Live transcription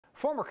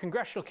Former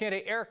congressional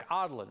candidate Eric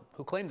Odlin,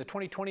 who claimed the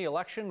 2020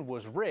 election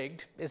was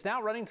rigged, is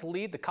now running to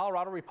lead the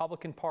Colorado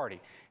Republican Party.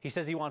 He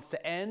says he wants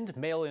to end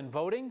mail-in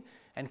voting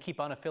and keep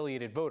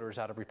unaffiliated voters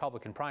out of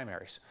Republican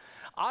primaries.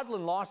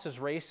 Odlin lost his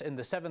race in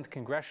the 7th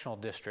Congressional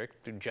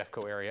District, the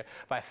Jeffco area,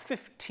 by a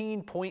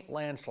 15-point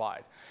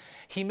landslide.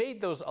 He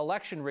made those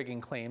election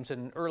rigging claims in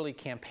an early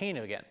campaign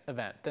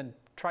event, then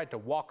tried to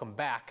walk them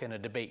back in a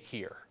debate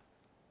here.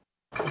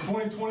 The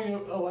 2020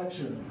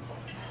 election,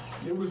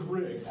 it was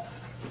rigged.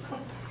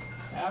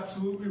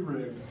 Absolutely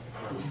rigged.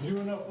 If you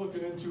do enough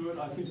looking into it,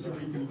 I think you'll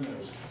be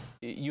convinced.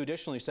 You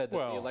additionally said that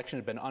the election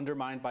had been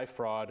undermined by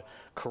fraud,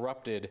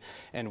 corrupted,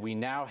 and we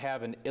now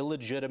have an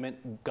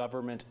illegitimate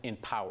government in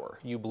power.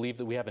 You believe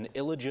that we have an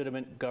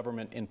illegitimate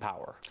government in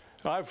power?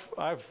 I've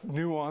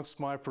nuanced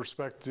my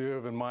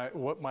perspective and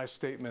my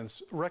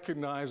statements,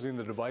 recognizing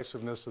the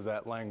divisiveness of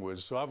that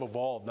language. So I've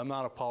evolved. I'm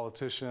not a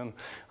politician.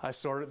 I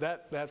started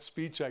that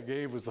speech I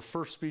gave was the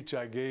first speech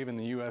I gave in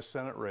the U.S.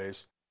 Senate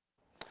race.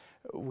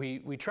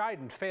 We tried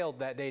and failed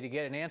that day to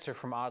get an answer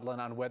from Odlin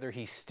on whether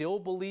he still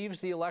believes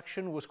the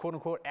election was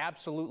quote-unquote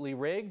absolutely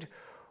rigged,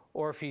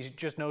 or if he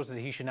just knows that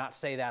he should not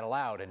say that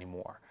aloud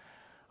anymore.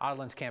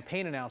 Odlin's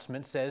campaign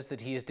announcement says that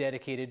he is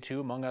dedicated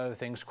to, among other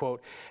things,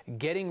 quote,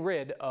 getting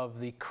rid of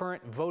the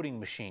current voting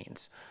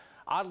machines.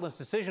 Odlin's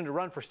decision to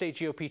run for state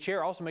GOP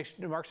chair also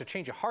marks a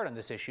change of heart on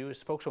this issue. His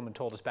spokeswoman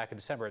told us back in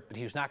December that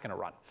he was not going to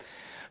run.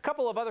 A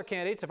couple of other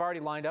candidates have already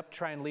lined up to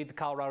try and lead the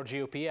Colorado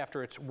GOP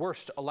after its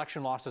worst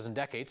election losses in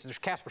decades. There's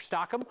Casper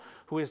Stockham,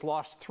 who has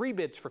lost 3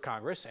 bids for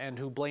Congress and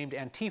who blamed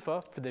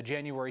Antifa for the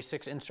January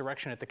 6th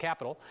insurrection at the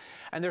Capitol.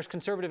 And there's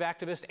conservative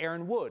activist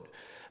Aaron Wood,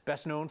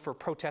 best known for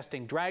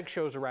protesting drag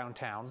shows around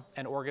town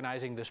and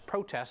organizing this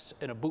protest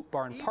in a Boot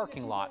Barn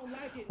parking lot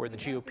where the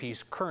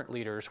GOP's current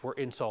leaders were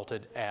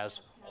insulted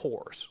as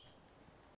whores.